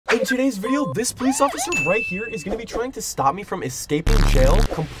In today's video, this police officer right here is going to be trying to stop me from escaping jail,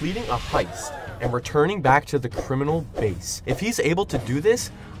 completing a heist, and returning back to the criminal base. If he's able to do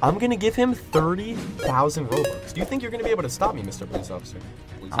this, I'm going to give him 30,000 Robux. Do you think you're going to be able to stop me, Mr. Police Officer?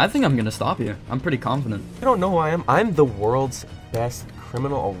 I think I'm going to stop you. I'm pretty confident. You don't know who I am. I'm the world's best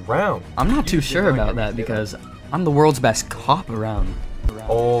criminal around. I'm not too sure about that because I'm the world's best cop around.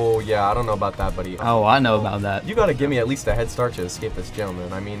 Oh, yeah, I don't know about that, buddy. Oh, I know about that. You gotta give me at least a head start to escape this jail,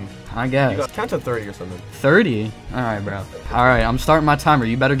 man. I mean, I guess. You gotta count to 30 or something. 30? Alright, bro. Alright, I'm starting my timer.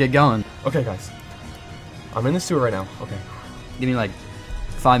 You better get going. Okay, guys. I'm in the sewer right now. Okay. Give me like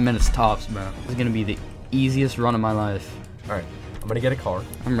 5 minutes tops, bro. This is gonna be the easiest run of my life. Alright, I'm gonna get a car.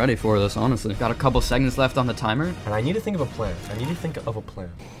 I'm ready for this, honestly. Got a couple seconds left on the timer. And I need to think of a plan.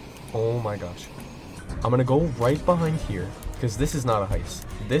 Oh my gosh. I'm gonna go right behind here, because this is not a heist.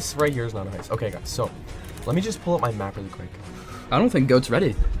 This right here is not a heist. Okay, guys, so let me just pull up my map really quick. I don't think Goat's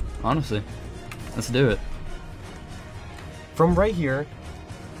ready, honestly. Let's do it. From right here,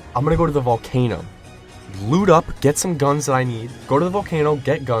 I'm gonna go to the volcano. Loot up, get some guns that I need. Go to the volcano,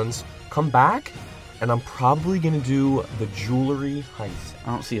 get guns, come back, and I'm probably gonna do the jewelry heist.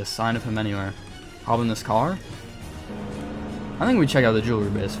 I don't see a sign of him anywhere. Hop in this car? I think we check out the jewelry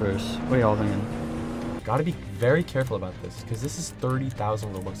base first. What are y'all thinking? Gotta be very careful about this, because this is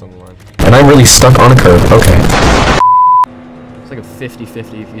 30,000 Robux on the line. And I'm really stuck on a curb. Okay. It's like a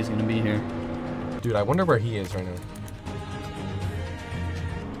 50-50 if he's gonna be here. Dude, I wonder where he is right now.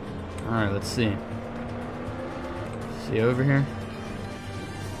 Alright, let's see. See over here?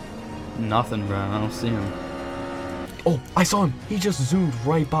 Nothing, bro. I don't see him. Oh, I saw him. He just zoomed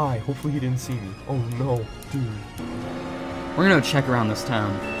right by. Hopefully he didn't see me. Oh no, dude. We're gonna check around this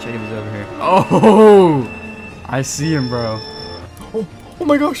town. Check if he's over here. Oh! I see him, bro. Oh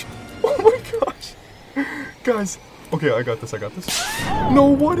my gosh. Oh my gosh. Guys. Okay, I got this. No,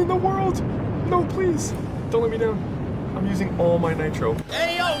 what in the world? No, please. Don't let me down. I'm using all my nitro.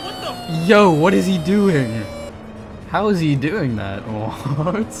 Hey, yo, what the? Yo, what is he doing? How is he doing that?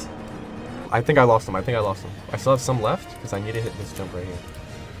 What? I think I lost him. I still have some left, because I need to hit this jump right here.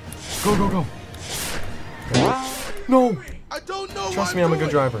 Go, go, go. Okay. No. I don't know. Trust me, I'm a good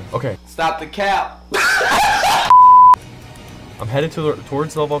driver. Okay. Stop the cap. I'm headed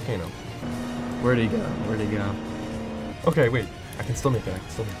towards the volcano. Where'd he go? Okay, wait. I can still make it.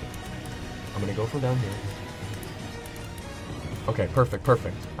 I'm gonna go from down here. Okay, perfect.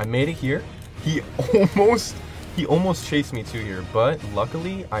 I made it here. He almost chased me to here, but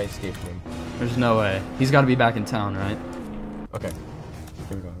luckily I escaped him. There's no way. He's got to be back in town, right? Okay.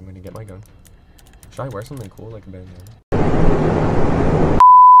 Here we go. I'm gonna get my gun. Should I wear something cool like a bandana?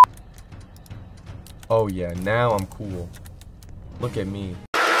 Oh yeah, now I'm cool. Look at me.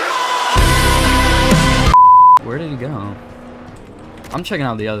 Where did he go? I'm checking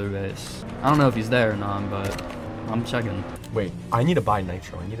out the other base. I don't know if he's there or not, but I'm checking. Wait, I need to buy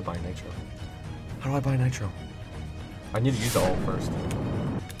nitro. How do I buy nitro? I need to use it all first.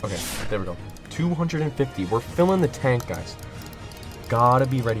 Okay, there we go. 250. We're filling the tank, guys. Gotta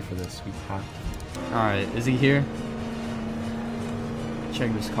be ready for this. We have to. Alright, is he here? Check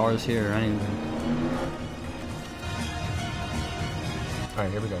if his car's here or anything.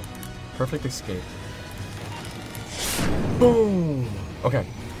 Alright, here we go. Perfect escape. Boom! Okay.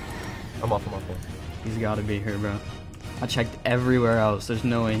 I'm off. He's gotta be here, bro. I checked everywhere else. There's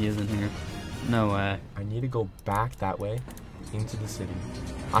no way he isn't here. No way. I need to go back that way into the city.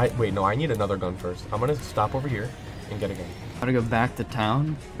 Wait, no, I need another gun first. I'm gonna stop over here and get a gun. Gotta go back to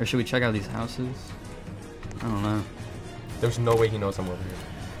town? Or should we check out these houses? I don't know. There's no way he knows I'm over here.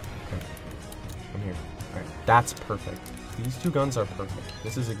 Okay. I'm here. Alright, that's perfect. These two guns are perfect.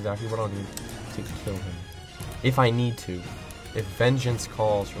 This is exactly what I'll need to kill him. If I need to. If vengeance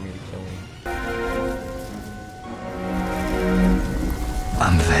calls for me to kill him.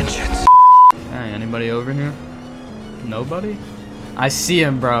 I'm vengeance. Hey, anybody over here? Nobody? I see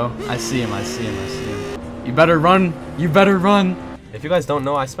him, bro. I see him. You better run. If you guys don't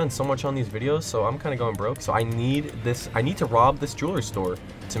know, I spend so much on these videos, so I'm kind of going broke. So I need to rob this jewelry store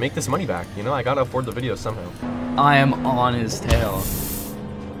to make this money back. You know, I gotta afford the videos somehow. I am on his tail.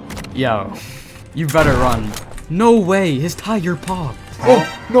 Yo, you better run. No way, his tire popped. Oh,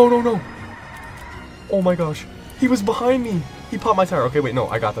 no. Oh my gosh. He was behind me. He popped my tire. Okay, wait, no,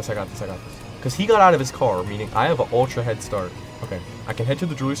 I got this. Because he got out of his car, meaning I have an ultra head start. Okay, I can head to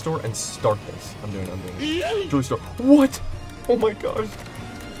the jewelry store and start this. I'm doing it. Jewelry store. What? Oh my gosh.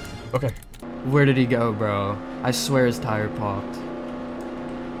 Okay. Where did he go, bro? I swear his tire popped.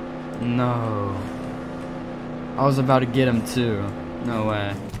 No. I was about to get him too. No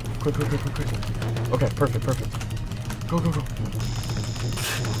way. Quick. Okay, perfect. Go.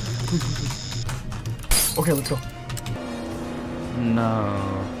 please, please, please. Okay, let's go.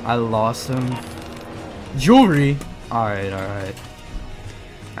 No, I lost him. Jewelry. All right, all right.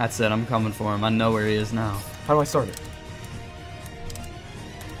 That's it. I'm coming for him. I know where he is now. How do I start it?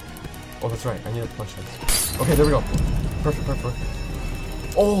 Oh, that's right. I need to punch this. Okay, there we go. Perfect, perfect,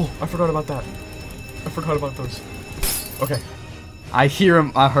 perfect. Oh, I forgot about that. I forgot about those. Okay. I hear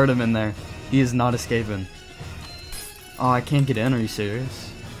him. I heard him in there. He is not escaping. Oh, I can't get in. Are you serious?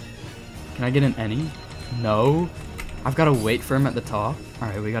 Can I get in any? No. I've got to wait for him at the top. All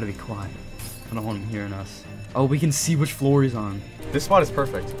right, we got to be quiet. I don't want him hearing us. Oh, we can see which floor he's on. This spot is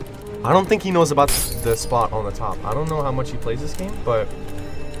perfect. I don't think he knows about the spot on the top. I don't know how much he plays this game, but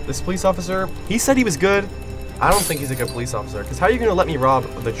this police officer, he said he was good. I don't think he's a good police officer, because how are you going to let me rob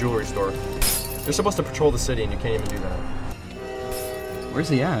the jewelry store? You're supposed to patrol the city, and you can't even do that. Where's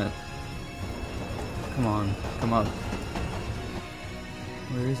he at? Come on, come up.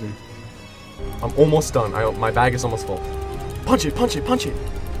 Where is he? I'm almost done. My bag is almost full. Punch it, punch it, punch it.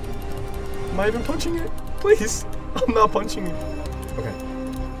 Am I even punching it? Please. I'm not punching it. Okay.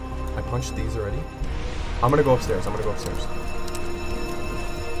 I punched these already. I'm gonna go upstairs. I'm gonna go upstairs.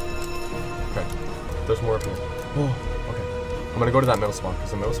 Okay. There's more up here. Oh, okay. I'm gonna go to that middle spot,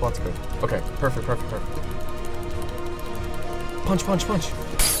 because the middle spot's good. Okay, perfect, perfect, perfect. Punch, punch, punch.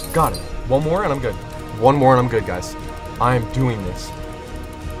 Got it. One more and I'm good. One more and I'm good, guys. I am doing this.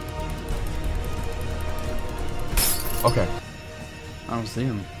 Okay. I don't see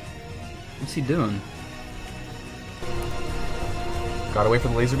him. What's he doing? Gotta wait for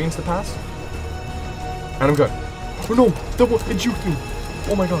the laser beams to pass. And I'm good. Oh no! It juked me!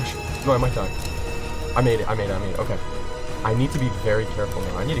 Oh my gosh. No, I might die. I made it, I made it, I made it. Okay. I need to be very careful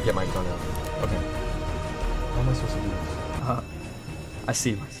now. I need to get my gun out. Okay. How am I supposed to do this? I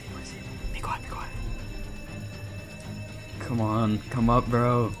see him, I see him, I see him. Be quiet, be quiet. Come on, come up,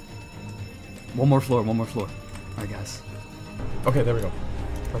 bro. One more floor, one more floor. Alright, guys. Okay, there we go.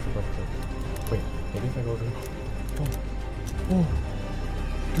 Perfect, perfect, perfect. Wait, maybe if I go over here. Oh. Oh.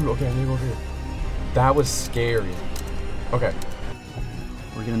 Dude, okay, I need to go over here. That was scary. Okay.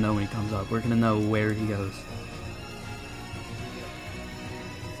 We're gonna know when he comes up. We're gonna know where he goes.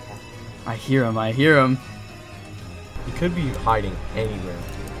 I hear him, I hear him. He could be hiding anywhere.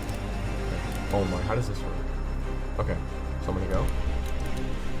 Okay. Oh my, how does this work? Okay, so I'm gonna go.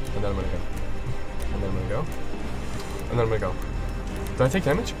 And then I'm gonna go. And then I'm gonna go. And then I'm gonna go. Did I take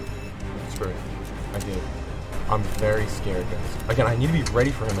damage? Screw it. I did. I'm very scared, guys. Again, I need to be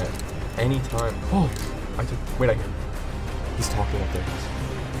ready for him at any time. Oh, I did. Wait, I hear him. He's talking up there.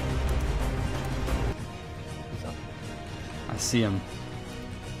 He's up. I see him.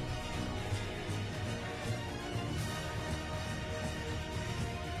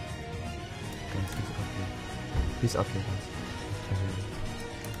 He's up here,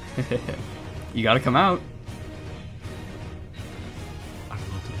 guys. You gotta come out. I don't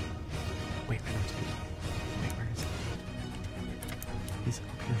know what to do. Wait, I know what to do. Wait, where is he? He's up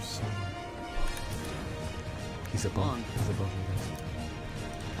here somewhere. He's above. He's above me, guys.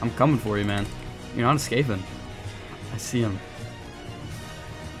 I'm coming for you, man. You're not escaping. I see him.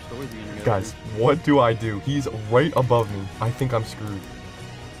 Guys, what do I do? He's right above me. I think I'm screwed.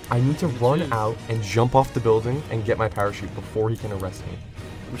 I need to run out and jump off the building and get my parachute before he can arrest me.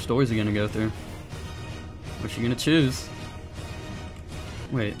 Which doors are you gonna go through? Which you gonna choose?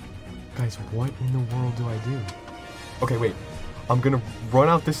 Wait. Guys, what in the world do I do? Okay, wait. I'm gonna run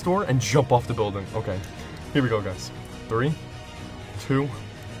out this door and jump off the building. Okay. Here we go, guys. 3, 2,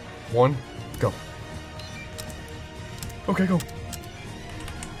 1, go. Okay, go.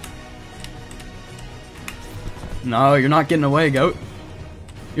 No, you're not getting away, goat.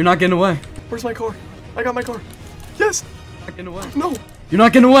 You're not getting away. Where's my car? I got my car. Yes! Not getting away. No! You're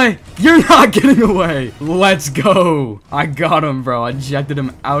not getting away! You're not getting away! Let's go! I got him, bro. I ejected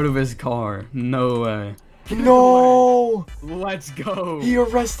him out of his car. No way. No! Let's go! He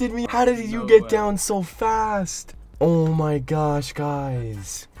arrested me. How did you get down so fast? Oh my gosh,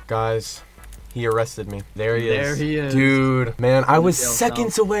 guys. Guys, he arrested me. There he is. There he is. Dude, man, I was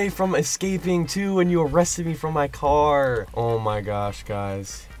seconds away from escaping too, and you arrested me from my car. Oh my gosh,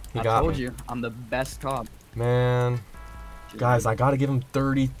 guys. He got me. I told you, I'm the best cop. Man. Guys, I gotta give him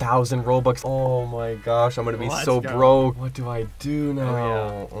 30,000 Robux. Oh my gosh, I'm gonna be so broke. What do I do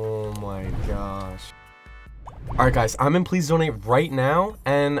now? Oh my gosh. Alright guys, I'm in Please Donate right now,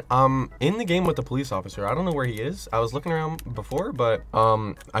 and I'm in the game with the police officer. I don't know where he is. I was looking around before, but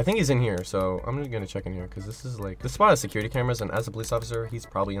I think he's in here, so I'm just gonna check in here, because this is like, this spot has security cameras, and as a police officer, he's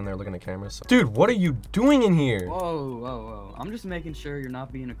probably in there looking at cameras. So. Dude, what are you doing in here? Whoa, whoa, whoa. I'm just making sure you're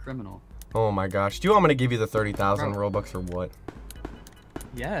not being a criminal. Oh my gosh. Do you want me to give you the 30,000 Robux or what?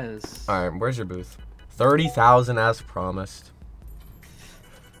 Yes. Alright, where's your booth? 30,000 as promised.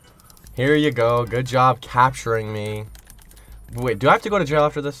 Here you go. Good job capturing me. Wait, do I have to go to jail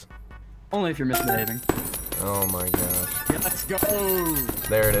after this? Only if you're misbehaving. Oh my gosh. Yeah, let's go.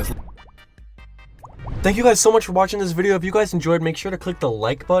 There it is. Thank you guys so much for watching this video. If you guys enjoyed, make sure to click the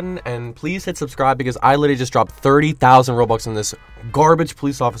like button and please hit subscribe because I literally just dropped 30,000 Robux on this garbage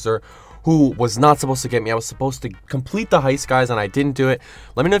police officer who was not supposed to get me. I was supposed to complete the heist, guys, and I didn't do it.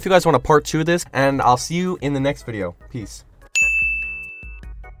 Let me know if you guys want a part 2 of this, and I'll see you in the next video. Peace.